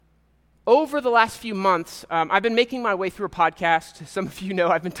Over the last few months, I've been making my way through a podcast. Some of you know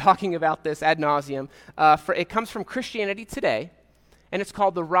I've been talking about this ad nauseum. It comes from Christianity Today, and it's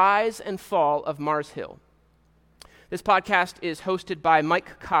called The Rise and Fall of Mars Hill. This podcast is hosted by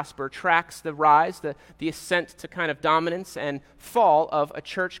Mike Cosper, tracks the rise, the ascent to kind of dominance and fall of a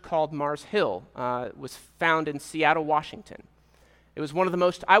church called Mars Hill. It was found in Seattle, Washington. It was one of the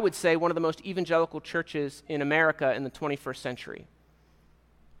most evangelical churches in America in the 21st century.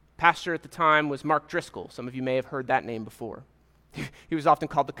 Pastor at the time was Mark Driscoll. Some of you may have heard that name before. He was often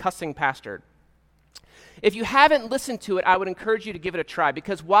called the cussing pastor. If you haven't listened to it, I would encourage you to give it a try,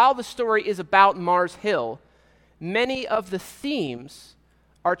 because while the story is about Mars Hill, many of the themes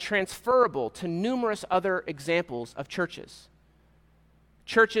are transferable to numerous other examples of churches.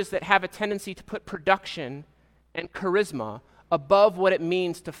 Churches that have a tendency to put production and charisma above what it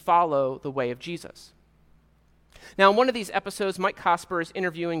means to follow the way of Jesus. Now, in one of these episodes, Mike Cosper is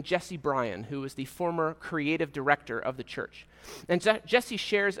interviewing Jesse Bryan, who is the former creative director of the church. And Jesse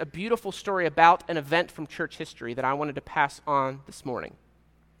shares a beautiful story about an event from church history that I wanted to pass on this morning.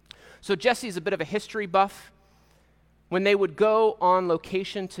 So Jesse's a bit of a history buff. When they would go on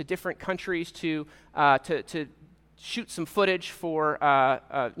location to different countries to shoot some footage for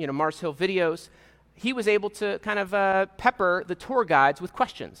Mars Hill videos, he was able to kind of pepper the tour guides with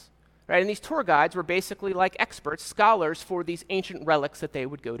questions. Right? And these tour guides were basically like experts, scholars for these ancient relics that they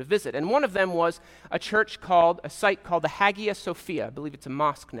would go to visit. And one of them was a site called the Hagia Sophia. I believe it's a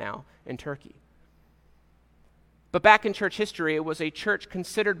mosque now in Turkey. But back in church history, it was a church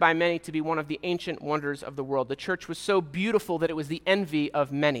considered by many to be one of the ancient wonders of the world. The church was so beautiful that it was the envy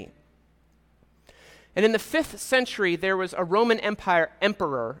of many. And in the 5th century, there was a Roman Empire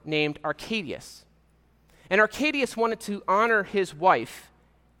emperor named Arcadius. And Arcadius wanted to honor his wife,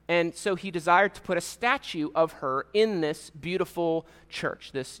 and so he desired to put a statue of her in this beautiful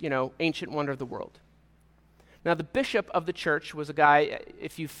church, this, ancient wonder of the world. Now, the bishop of the church was a guy,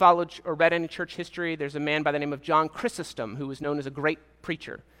 if you followed or read any church history, there's a man by the name of John Chrysostom, who was known as a great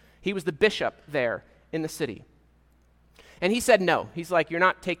preacher. He was the bishop there in the city. And he said no. He's like, you're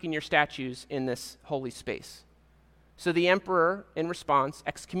not taking your statues in this holy space. So the emperor, in response,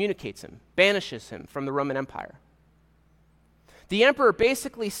 excommunicates him, banishes him from the Roman Empire. The emperor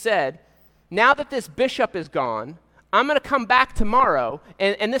basically said, now that this bishop is gone, I'm going to come back tomorrow,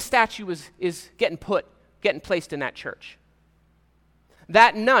 and this statue is getting placed in that church.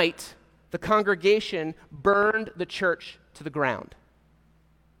 That night, the congregation burned the church to the ground.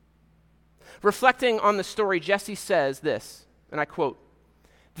 Reflecting on the story, Jesse says this, and I quote,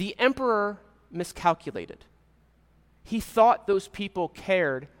 "The emperor miscalculated. He thought those people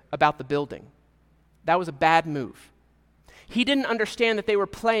cared about the building. That was a bad move. He didn't understand that they were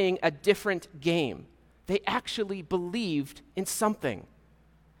playing a different game. They actually believed in something.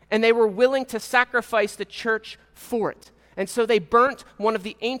 And they were willing to sacrifice the church for it. And so they burnt one of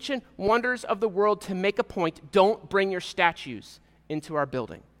the ancient wonders of the world to make a point: don't bring your statues into our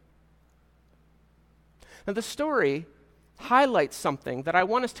building." Now, the story highlights something that I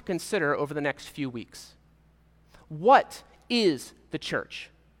want us to consider over the next few weeks. What is the church?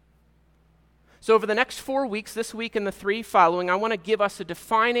 So over the next 4 weeks, this week and the 3 following, I want to give us a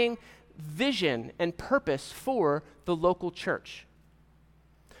defining vision and purpose for the local church.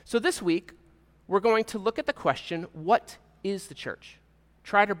 So this week, we're going to look at the question, what is the church?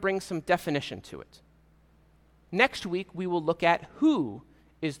 Try to bring some definition to it. Next week, we will look at who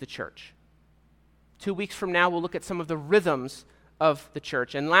is the church. 2 weeks from now, we'll look at some of the rhythms of the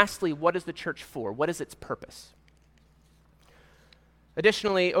church. And lastly, what is the church for? What is its purpose?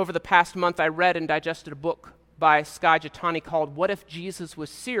 Additionally, over the past month, I read and digested a book by Skye Jethani called What If Jesus Was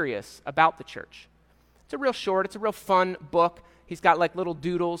Serious About the Church? It's a real short, it's a real fun book. He's got like little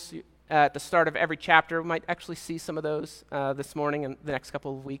doodles at the start of every chapter. We might actually see some of those this morning and the next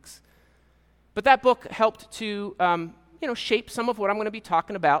couple of weeks. But that book helped to shape some of what I'm going to be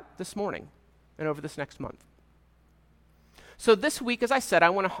talking about this morning and over this next month. So this week, as I said,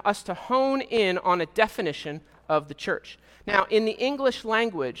 I want us to hone in on a definition of the church. Now, in the English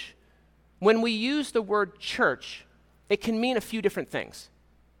language, when we use the word church, it can mean a few different things.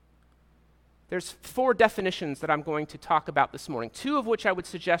 There's 4 definitions that I'm going to talk about this morning, 2 of which I would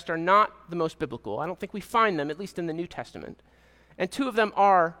suggest are not the most biblical. I don't think we find them, at least in the New Testament. And 2 of them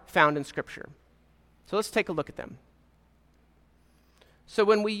are found in Scripture. So let's take a look at them. So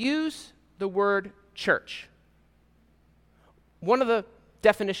when we use the word church, one of the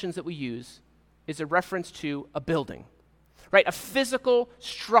definitions that we use is a reference to a building, right? A physical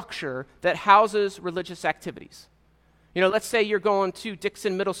structure that houses religious activities. Let's say you're going to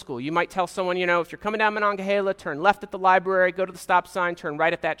Dixon Middle School. You might tell someone, if you're coming down Monongahela, turn left at the library, go to the stop sign, turn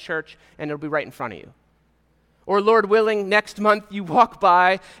right at that church, and it'll be right in front of you. Or Lord willing, next month you walk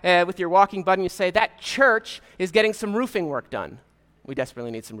by with your walking buddy and you say, that church is getting some roofing work done. We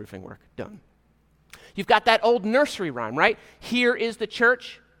desperately need some roofing work done. You've got that old nursery rhyme, right? Here is the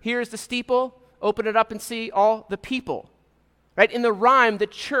church, here is the steeple, open it up and see all the people. Right? In the rhyme, the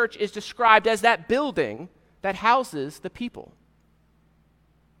church is described as that building that houses the people.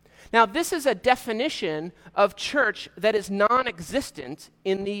 Now, this is a definition of church that is non-existent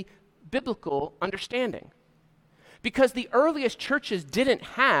in the biblical understanding, because the earliest churches didn't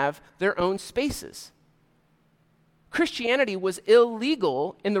have their own spaces. Christianity was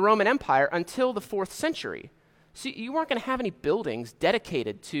illegal in the Roman Empire until the 4th century. So you weren't going to have any buildings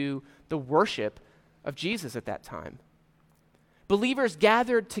dedicated to the worship of Jesus at that time. Believers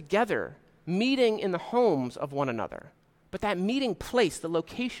gathered together, meeting in the homes of one another. But that meeting place, the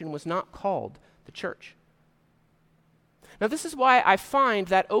location, was not called the church. Now, this is why I find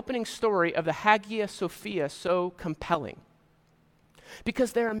that opening story of the Hagia Sophia so compelling.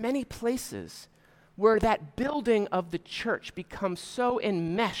 Because there are many places where that building of the church becomes so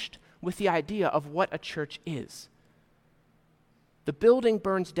enmeshed with the idea of what a church is. The building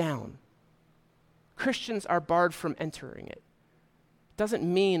burns down. Christians are barred from entering it. It doesn't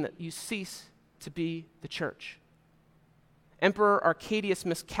mean that you cease to be the church. Emperor Arcadius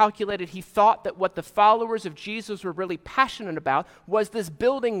miscalculated. He thought that what the followers of Jesus were really passionate about was this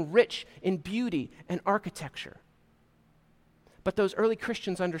building rich in beauty and architecture. But those early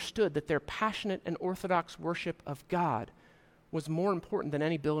Christians understood that their passionate and orthodox worship of God was more important than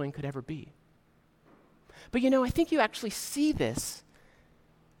any building could ever be. But I think you actually see this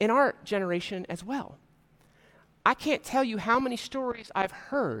in our generation as well. I can't tell you how many stories I've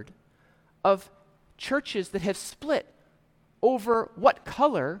heard of churches that have split over what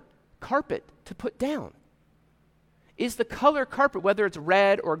color carpet to put down. Is the color carpet, whether it's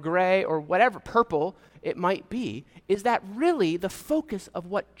red or gray or whatever, purple it might be, is that really the focus of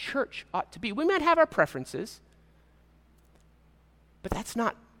what church ought to be? We might have our preferences, but that's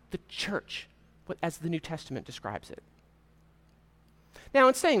not the church as the New Testament describes it. Now,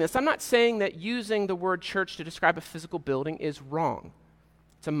 in saying this, I'm not saying that using the word church to describe a physical building is wrong.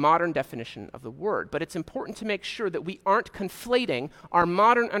 It's a modern definition of the word, but it's important to make sure that we aren't conflating our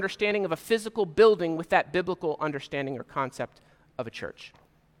modern understanding of a physical building with that biblical understanding or concept of a church.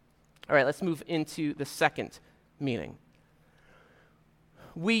 All right, let's move into the second meaning.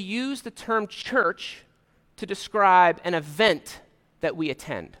 We use the term church to describe an event that we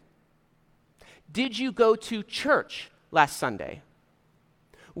attend. Did you go to church last Sunday?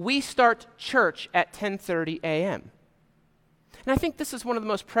 We start church at 10:30 a.m. And I think this is one of the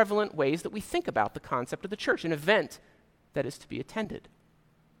most prevalent ways that we think about the concept of the church, an event that is to be attended.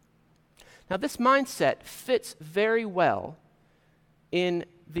 Now, this mindset fits very well in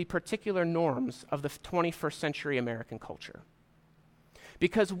the particular norms of the 21st century American culture,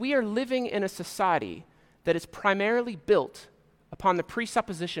 because we are living in a society that is primarily built upon the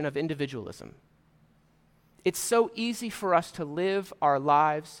presupposition of individualism. It's so easy for us to live our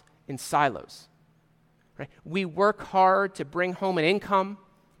lives in silos. Right? We work hard to bring home an income,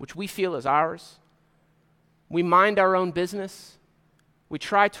 which we feel is ours. We mind our own business. We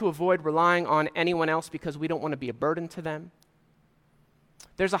try to avoid relying on anyone else because we don't want to be a burden to them.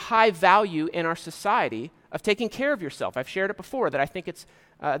 There's a high value in our society of taking care of yourself. I've shared it before that I think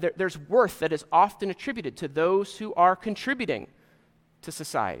there's worth that is often attributed to those who are contributing to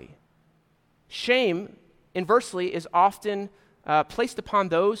society. Shame, inversely, is often placed upon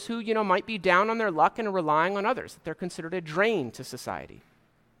those who, might be down on their luck and are relying on others, that they're considered a drain to society.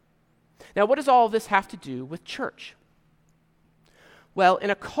 Now, what does all of this have to do with church? Well, in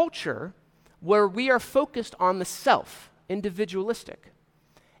a culture where we are focused on the self, individualistic,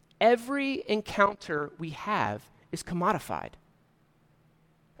 every encounter we have is commodified.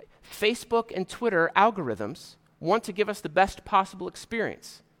 Facebook and Twitter algorithms want to give us the best possible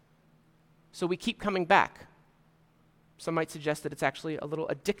experience, so we keep coming back. Some might suggest that it's actually a little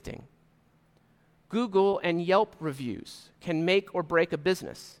addicting. Google and Yelp reviews can make or break a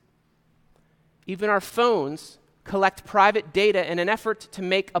business. Even our phones collect private data in an effort to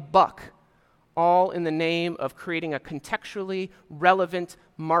make a buck, all in the name of creating a contextually relevant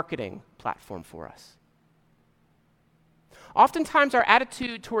marketing platform for us. Oftentimes, our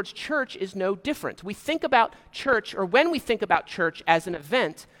attitude towards church is no different. We think about church, or when we think about church as an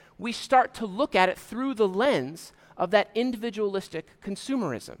event, we start to look at it through the lens of that individualistic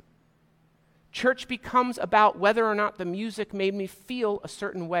consumerism. Church becomes about whether or not the music made me feel a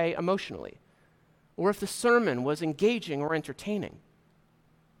certain way emotionally, or if the sermon was engaging or entertaining.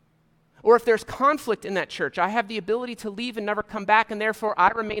 Or if there's conflict in that church, I have the ability to leave and never come back, and therefore I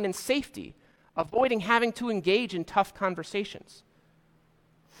remain in safety, avoiding having to engage in tough conversations.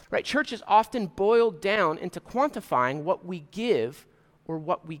 Right? Church is often boiled down into quantifying what we give or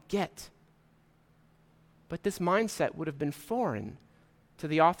what we get. But this mindset would have been foreign to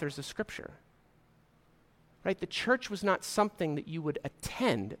the authors of Scripture. Right? The church was not something that you would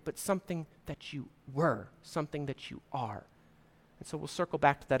attend, but something that you were, something that you are. And so we'll circle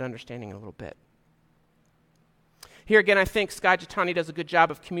back to that understanding in a little bit. Here again, I think Skye Jethani does a good job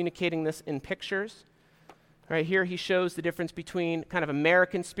of communicating this in pictures. Right here, he shows the difference between kind of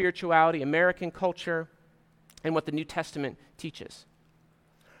American spirituality, American culture, and what the New Testament teaches.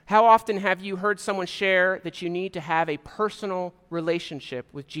 How often have you heard someone share that you need to have a personal relationship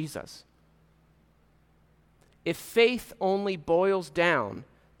with Jesus? If faith only boils down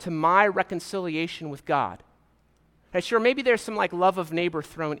to my reconciliation with God, right, sure, maybe there's some like love of neighbor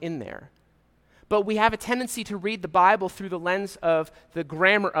thrown in there, but we have a tendency to read the Bible through the lens of the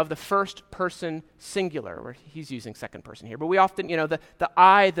grammar of the first person singular, where he's using second person here, but we often, the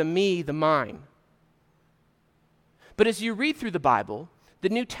I, the me, the mine. But as you read through the Bible, the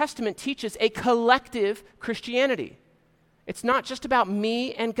New Testament teaches a collective Christianity. It's not just about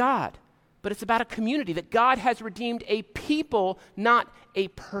me and God, but it's about a community, that God has redeemed a people, not a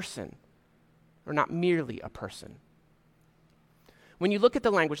person, or not merely a person. When you look at the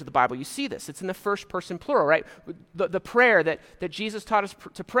language of the Bible, you see this. It's in the first person plural, right? The prayer that Jesus taught us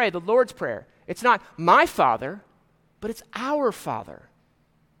to pray, the Lord's Prayer. It's not my Father, but it's our Father.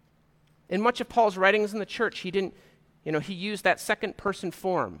 In much of Paul's writings in the church, he used that second person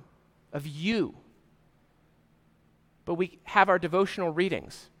form of you. But we have our devotional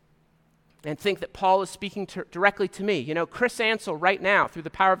readings and think that Paul is speaking directly to me. Chris Ansel right now, through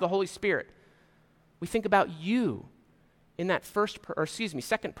the power of the Holy Spirit. We think about you in that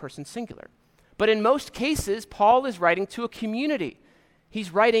second person singular. But in most cases, Paul is writing to a community.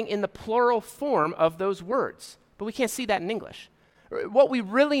 He's writing in the plural form of those words. But we can't see that in English. What we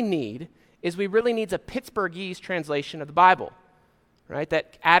really need is a Pittsburghese translation of the Bible, right,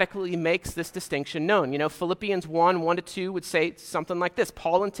 that adequately makes this distinction known. Philippians 1:1-2 would say something like this: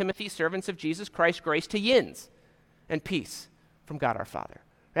 Paul and Timothy, servants of Jesus Christ, grace to yins and peace from God our Father.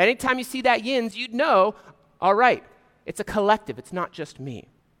 Right? Anytime you see that yins, you'd know, all right, it's a collective, it's not just me.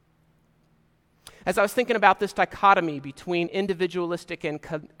 As I was thinking about this dichotomy between individualistic and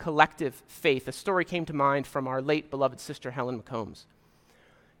collective faith, a story came to mind from our late beloved sister, Helen McCombs.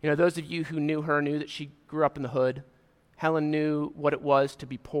 Those of you who knew her knew that she grew up in the hood. Helen knew what it was to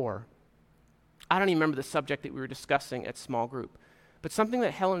be poor. I don't even remember the subject that we were discussing at small group, but something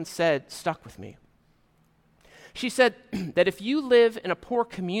that Helen said stuck with me. She said that if you live in a poor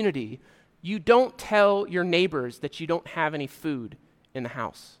community, you don't tell your neighbors that you don't have any food in the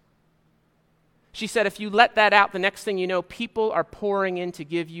house. She said if you let that out, the next thing you know, people are pouring in to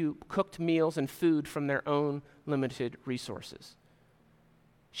give you cooked meals and food from their own limited resources.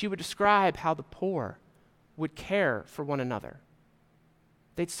 She would describe how the poor would care for one another.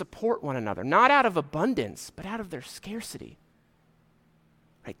 They'd support one another, not out of abundance, but out of their scarcity.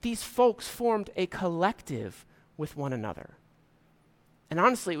 Right? These folks formed a collective with one another. And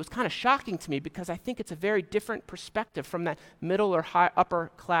honestly, it was kind of shocking to me because I think it's a very different perspective from that middle or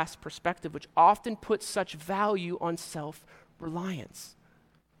upper class perspective, which often puts such value on self-reliance.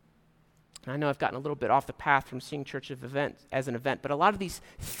 And I know I've gotten a little bit off the path from seeing church as an event, but a lot of these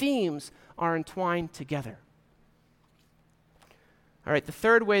themes are entwined together. All right, the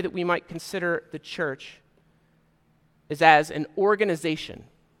third way that we might consider the church is as an organization.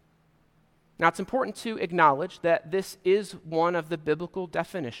 Now, it's important to acknowledge that this is one of the biblical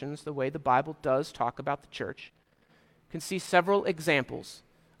definitions, the way the Bible does talk about the church. You can see several examples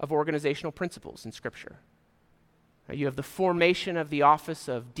of organizational principles in Scripture. You have the formation of the office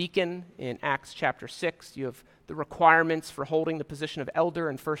of deacon in Acts chapter 6. You have the requirements for holding the position of elder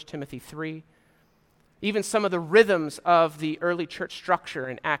in 1 Timothy 3. Even some of the rhythms of the early church structure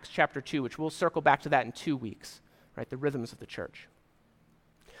in Acts chapter 2, which we'll circle back to that in 2 weeks, right? The rhythms of the church.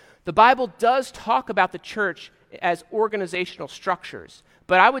 The Bible does talk about the church as organizational structures,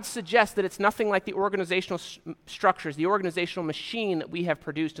 but I would suggest that it's nothing like the organizational structures, the organizational machine that we have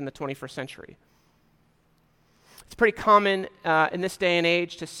produced in the 21st century. It's pretty common in this day and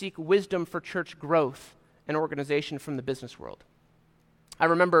age to seek wisdom for church growth and organization from the business world. I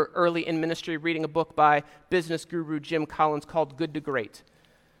remember early in ministry reading a book by business guru Jim Collins called Good to Great.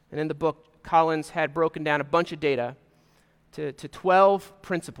 And in the book, Collins had broken down a bunch of data to 12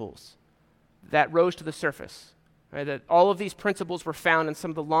 principles that rose to the surface Right? That all of these principles were found in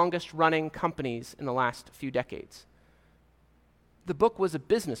some of the longest running companies in the last few decades. The book was a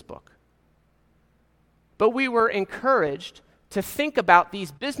business book. But we were encouraged to think about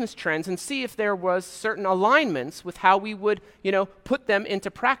these business trends and see if there was certain alignments with how we would, put them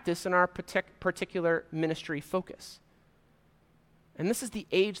into practice in our particular ministry focus. And this is the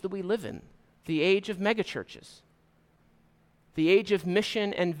age that we live in, the age of megachurches, the age of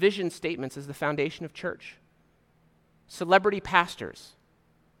mission and vision statements as the foundation of church, celebrity pastors.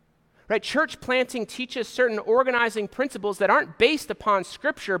 Right? Church planting teaches certain organizing principles that aren't based upon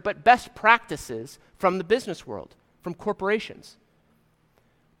Scripture, but best practices from the business world, from corporations.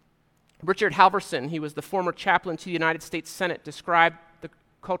 Richard Halverson, he was the former chaplain to the United States Senate, described the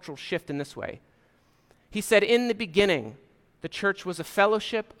cultural shift in this way. He said, "In the beginning, the church was a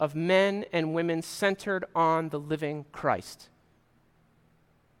fellowship of men and women centered on the living Christ.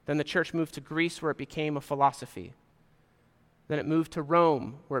 Then the church moved to Greece, where it became a philosophy. Then it moved to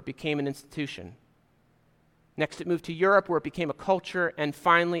Rome, where it became an institution. Next, it moved to Europe, where it became a culture. And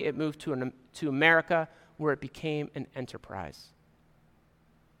finally, it moved to America, where it became an enterprise."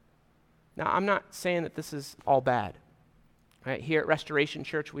 Now, I'm not saying that this is all bad. Right? Here at Restoration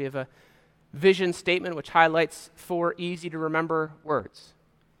Church, we have a vision statement which highlights 4 easy-to-remember words.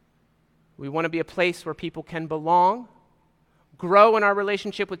 We want to be a place where people can belong, grow in our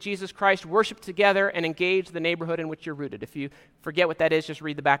relationship with Jesus Christ, worship together, and engage the neighborhood in which you're rooted. If you forget what that is, just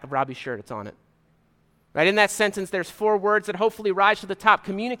read the back of Robbie's shirt. It's on it. Right? In that sentence, there's 4 words that hopefully rise to the top,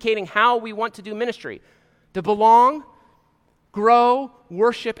 communicating how we want to do ministry. To belong, grow,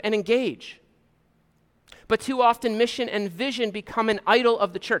 worship, and engage. But too often, mission and vision become an idol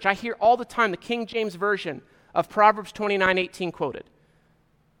of the church. I hear all the time the King James Version of Proverbs 29:18 quoted.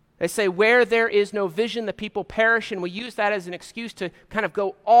 They say, "Where there is no vision, the people perish," and we use that as an excuse to kind of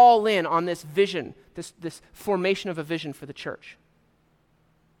go all in on this vision, this formation of a vision for the church.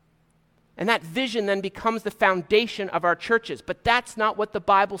 And that vision then becomes the foundation of our churches. But that's not what the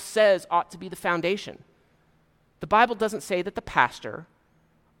Bible says ought to be the foundation. The Bible doesn't say that the pastor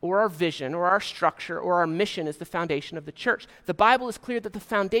or our vision or our structure or our mission is the foundation of the church. The Bible is clear that the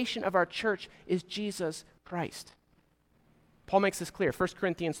foundation of our church is Jesus Christ. Paul makes this clear. 1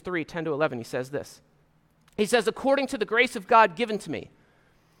 Corinthians 3:10-11, he says this. He says, "According to the grace of God given to me,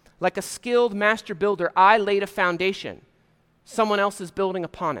 like a skilled master builder, I laid a foundation. Someone else is building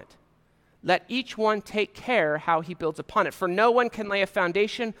upon it. Let each one take care how he builds upon it. For no one can lay a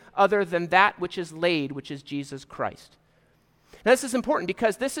foundation other than that which is laid, which is Jesus Christ." Now, this is important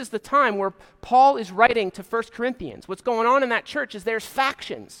because this is the time where Paul is writing to 1 Corinthians. What's going on in that church is there's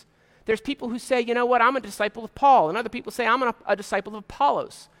factions. There's people who say, "You know what, I'm a disciple of Paul." And other people say, "I'm a disciple of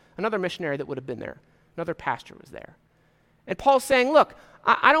Apollos," another missionary that would have been there. Another pastor was there. And Paul's saying, look,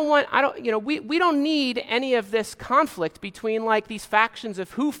 we don't need any of this conflict between like these factions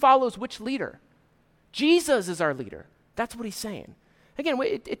of who follows which leader. Jesus is our leader. That's what he's saying. Again,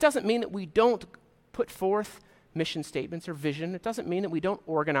 it doesn't mean that we don't put forth mission statements or vision. It doesn't mean that we don't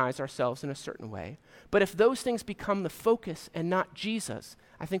organize ourselves in a certain way. But if those things become the focus and not Jesus,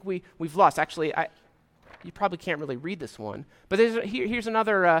 I think we've lost. Actually, you probably can't really read this one, but here's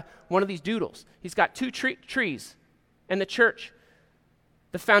another one of these doodles. He's got 2 trees and the church.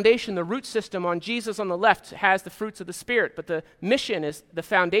 The foundation, the root system on Jesus on the left has the fruits of the Spirit, but the mission is the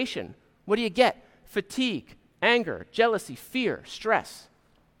foundation. What do you get? Fatigue, anger, jealousy, fear, stress.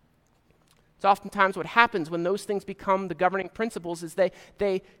 It's oftentimes what happens when those things become the governing principles is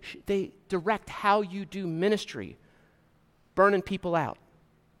they direct how you do ministry, burning people out.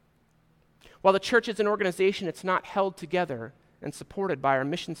 While the church is an organization, it's not held together and supported by our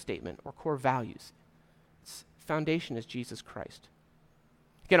mission statement or core values. Its foundation is Jesus Christ.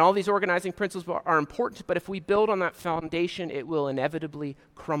 Again, all these organizing principles are important, but if we build on that foundation, it will inevitably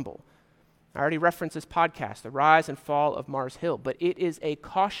crumble. I already referenced this podcast, The Rise and Fall of Mars Hill, but it is a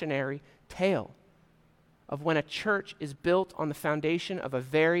cautionary tale of when a church is built on the foundation of a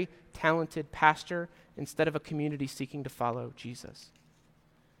very talented pastor instead of a community seeking to follow Jesus.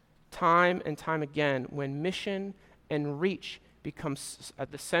 Time and time again, when mission and reach becomes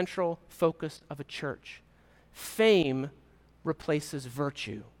the central focus of a church, fame replaces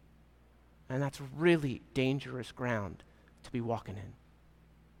virtue. And that's really dangerous ground to be walking in.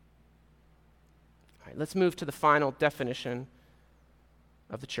 All right, let's move to the final definition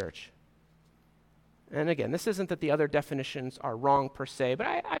of the church. And again, this isn't that the other definitions are wrong per se, but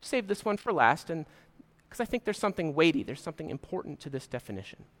I've saved this one for last, and because I think there's something weighty, there's something important to this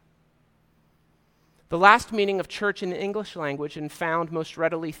definition. The last meaning of church in the English language, and found most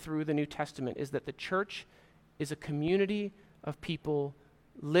readily through the New Testament, is that the church is a community of people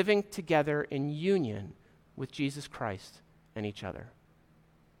living together in union with Jesus Christ and each other.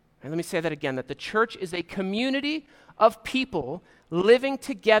 And let me say that again, that the church is a community of people living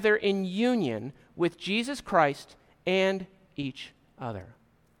together in union with Jesus Christ and each other.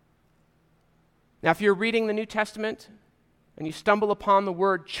 Now, if you're reading the New Testament and you stumble upon the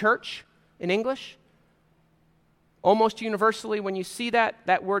word church in English, almost universally when you see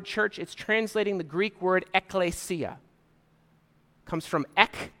that word church, it's translating the Greek word ekklesia. It comes from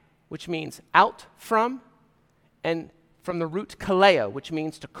ek, which means out from, and from the root kaleo, which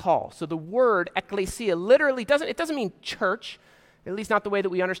means to call. So the word ekklesia literally doesn't mean church, at least not the way that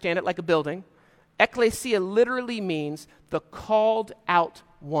we understand it, like a building. Ekklesia literally means the called out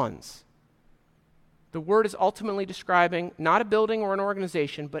ones. The word is ultimately describing not a building or an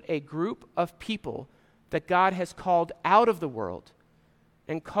organization, but a group of people that God has called out of the world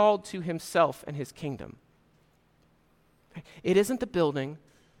and called to himself and his kingdom. It isn't the building,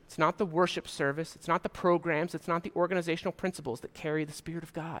 it's not the worship service, it's not the programs, it's not the organizational principles that carry the Spirit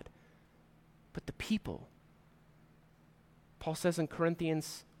of God, but the people. Paul says in 1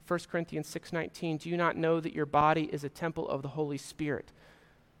 Corinthians 6:19, "Do you not know that your body is a temple of the Holy Spirit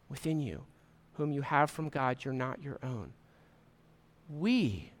within you, whom you have from God, you're not your own?"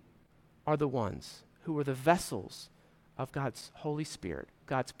 We are the ones who are the vessels of God's Holy Spirit,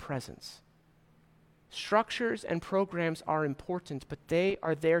 God's presence. Structures and programs are important, but they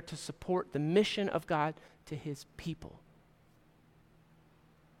are there to support the mission of God to his people.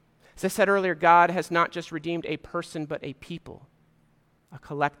 As I said earlier, God has not just redeemed a person, but a people, a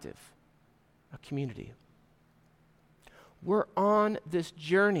collective, a community. We're on this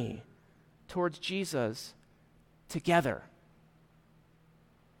journey towards Jesus together.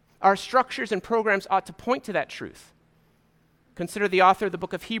 Our structures and programs ought to point to that truth. Consider the author of the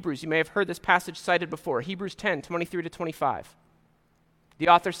book of Hebrews. You may have heard this passage cited before, Hebrews 10:23-25. The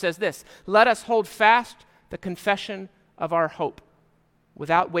author says this, "Let us hold fast the confession of our hope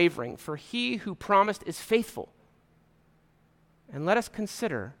without wavering, for he who promised is faithful. And let us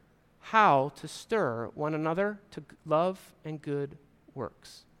consider how to stir one another to love and good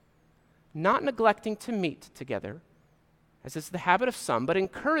works, not neglecting to meet together, as is the habit of some, but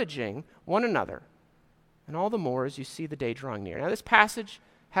encouraging one another, and all the more as you see the day drawing near." Now, this passage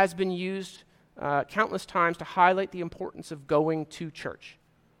has been used countless times to highlight the importance of going to church.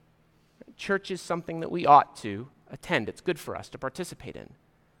 Church is something that we ought to attend. It's good for us to participate in.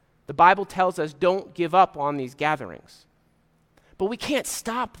 The Bible tells us don't give up on these gatherings. But we can't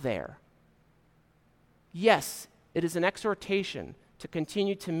stop there. Yes, it is an exhortation to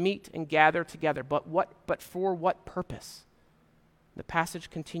continue to meet and gather together, but for what purpose? The passage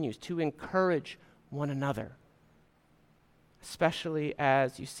continues, to encourage one another, especially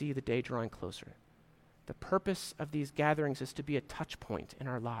as you see the day drawing closer. The purpose of these gatherings is to be a touch point in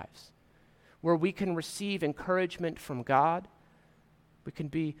our lives, where we can receive encouragement from God, we can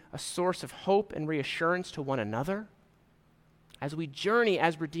be a source of hope and reassurance to one another, as we journey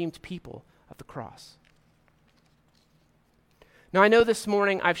as redeemed people of the cross. Now, I know this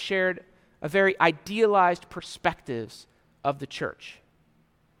morning I've shared a very idealized perspectives of the church.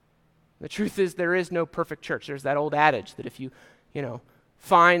 The truth is there is no perfect church. There's that old adage that if you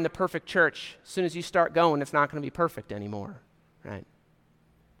find the perfect church, as soon as you start going, it's not going to be perfect anymore, right?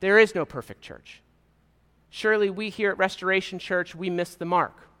 There is no perfect church. Surely we here at Restoration Church, we miss the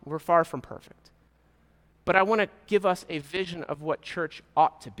mark. We're far from perfect. But I want to give us a vision of what church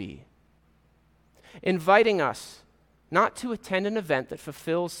ought to be, inviting us not to attend an event that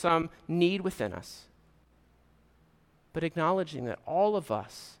fulfills some need within us, but acknowledging that all of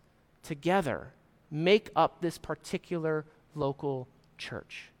us together make up this particular local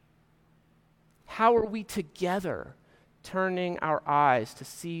church. How are we together turning our eyes to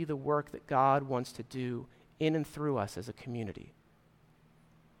see the work that God wants to do in and through us as a community?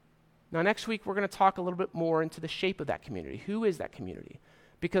 Now, next week, we're going to talk a little bit more into the shape of that community. Who is that community?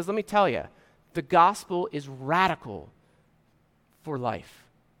 Because let me tell you, the gospel is radical for life,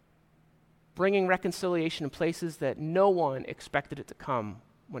 bringing reconciliation in places that no one expected it to come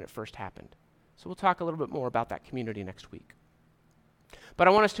when it first happened. So we'll talk a little bit more about that community next week. But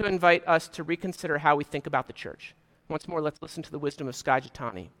I want us to invite us to reconsider how we think about the church. Once more, let's listen to the wisdom of Skye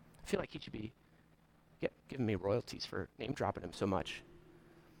Jethani. I feel like he should be giving me royalties for name dropping him so much.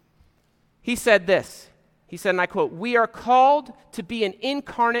 He said this, he said, and I quote, "We are called to be an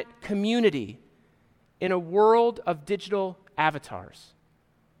incarnate community in a world of digital avatars.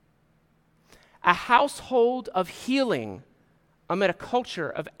 A household of healing amid a culture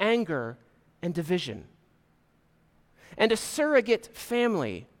of anger and division. And a surrogate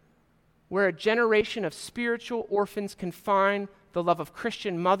family where a generation of spiritual orphans can find the love of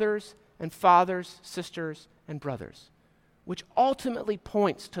Christian mothers and fathers, sisters, and brothers, which ultimately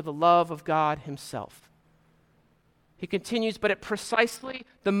points to the love of God himself. He continues, but at precisely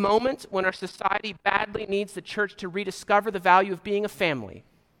the moment when our society badly needs the church to rediscover the value of being a family,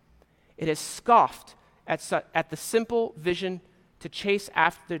 it has scoffed at the simple vision to chase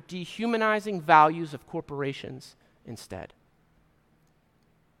after the dehumanizing values of corporations instead.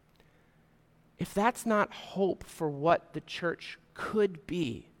 If that's not hope for what the church could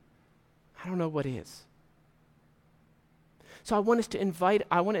be, I don't know what is. So I want to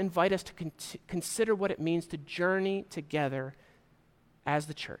invite us to consider what it means to journey together as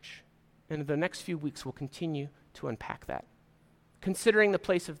the church. And in the next few weeks, we'll continue to unpack that, considering the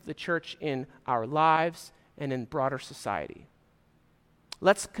place of the church in our lives and in broader society.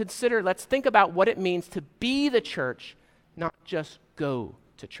 Let's think about what it means to be the church, not just go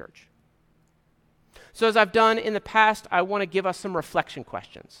to church. So as I've done in the past, I want to give us some reflection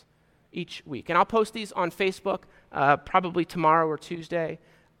questions each week. And I'll post these on Facebook probably tomorrow or Tuesday.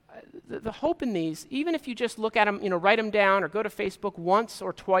 The hope in these, even if you just look at them, write them down or go to Facebook once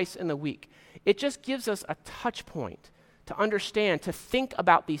or twice in the week, it just gives us a touch point to understand, to think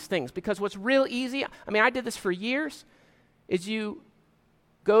about these things. Because what's real easy, I did this for years, is you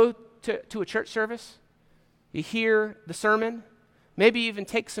go to a church service, you hear the sermon, maybe even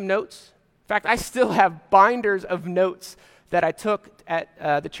take some notes. In fact, I still have binders of notes that I took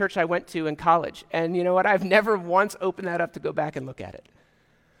at the church I went to in college. And you know what? I've never once opened that up to go back and look at it.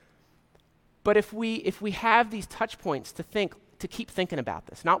 But if we have these touch points to keep thinking about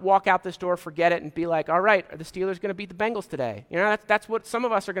this, not walk out this door, forget it, and be like, all right, are the Steelers going to beat the Bengals today? That's what some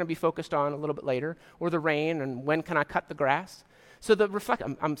of us are going to be focused on a little bit later, or the rain, and when can I cut the grass? So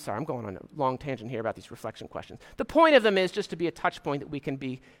I'm sorry, I'm going on a long tangent here about these reflection questions. The point of them is just to be a touch point that we can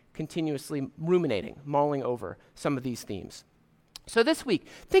be continuously ruminating, mulling over some of these themes. So this week,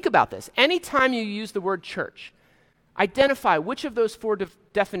 think about this. Anytime you use the word church, identify which of those four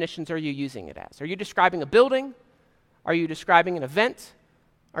definitions are you using it as. Are you describing a building? Are you describing an event?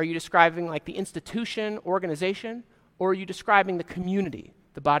 Are you describing like the institution, organization? Or are you describing the community,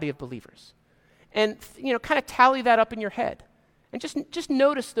 the body of believers? And kind of tally that up in your head. And just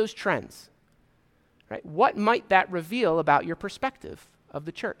notice those trends, right? What might that reveal about your perspective of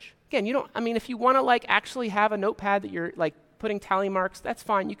the church? Again, if you want to actually have a notepad that you're putting tally marks, that's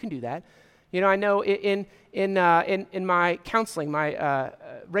fine. You can do that. I know in my counseling, my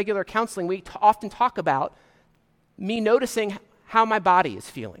regular counseling, we often talk about me noticing how my body is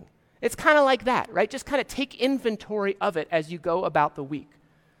feeling. It's kind of like that, right? Just kind of take inventory of it as you go about the week.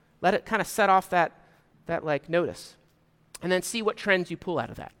 Let it kind of set off that notice. And then see what trends you pull out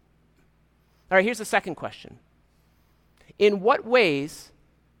of that. All right, here's the second question. In what ways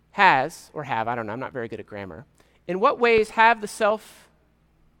I'm not very good at grammar. In what ways okay,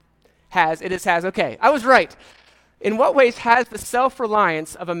 I was right. In what ways has the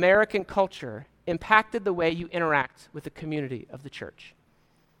self-reliance of American culture impacted the way you interact with the community of the church?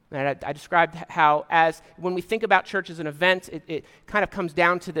 And I described how when we think about church as an event, it kind of comes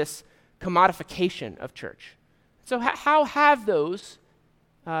down to this commodification of church. So how have those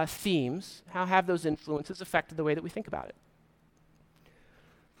themes, how have those influences affected the way that we think about it?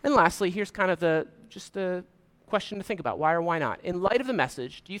 And lastly, here's kind of the question to think about. Why or why not? In light of the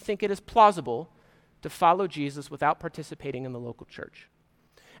message, do you think it is plausible to follow Jesus without participating in the local church?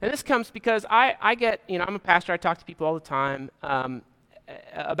 And this comes because I get, I'm a pastor, I talk to people all the time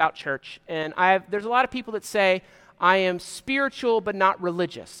about church, and there's a lot of people that say, I am spiritual but not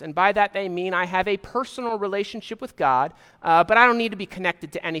religious. And by that they mean I have a personal relationship with God, but I don't need to be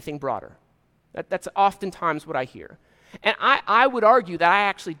connected to anything broader. That's oftentimes what I hear. And I would argue that I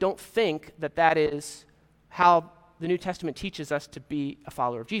actually don't think that is how the New Testament teaches us to be a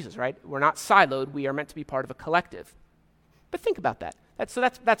follower of Jesus, right? We're not siloed. We are meant to be part of a collective. But think about that.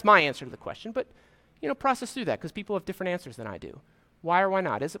 That's my answer to the question. But, process through that because people have different answers than I do. Why or why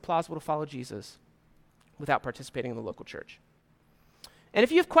not? Is it plausible to follow Jesus without participating in the local church? And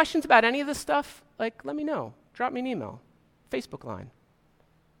if you have questions about any of this stuff, let me know. Drop me an email, Facebook line.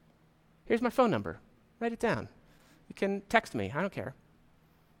 Here's my phone number. Write it down. You can text me. I don't care.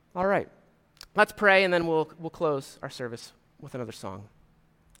 All right. Let's pray, and then we'll close our service with another song.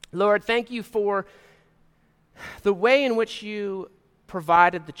 Lord, thank you for the way in which you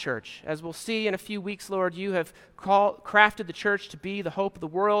provided the church. As we'll see in a few weeks, Lord, you have crafted the church to be the hope of the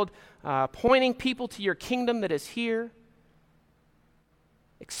world, pointing people to your kingdom that is here,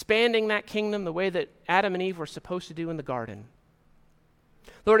 expanding that kingdom the way that Adam and Eve were supposed to do in the garden.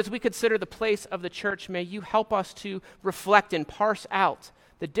 Lord, as we consider the place of the church, may you help us to reflect and parse out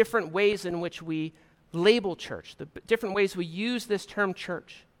the different ways in which we label church, the different ways we use this term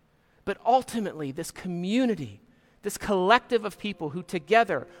church. but ultimately this community, this collective of people who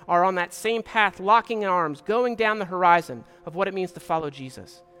together are on that same path, locking arms, going down the horizon of what it means to follow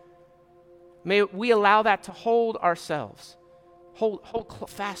Jesus. May we allow that to hold ourselves, hold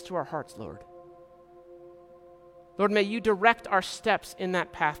fast to our hearts, Lord. Lord, may you direct our steps in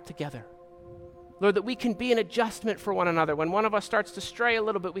that path together. Lord, that we can be an adjustment for one another. When one of us starts to stray a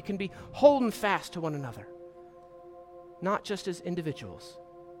little bit, we can be holding fast to one another. Not just as individuals,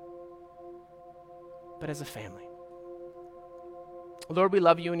 but as a family. Lord, we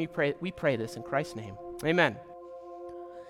love you and we pray this in Christ's name. Amen.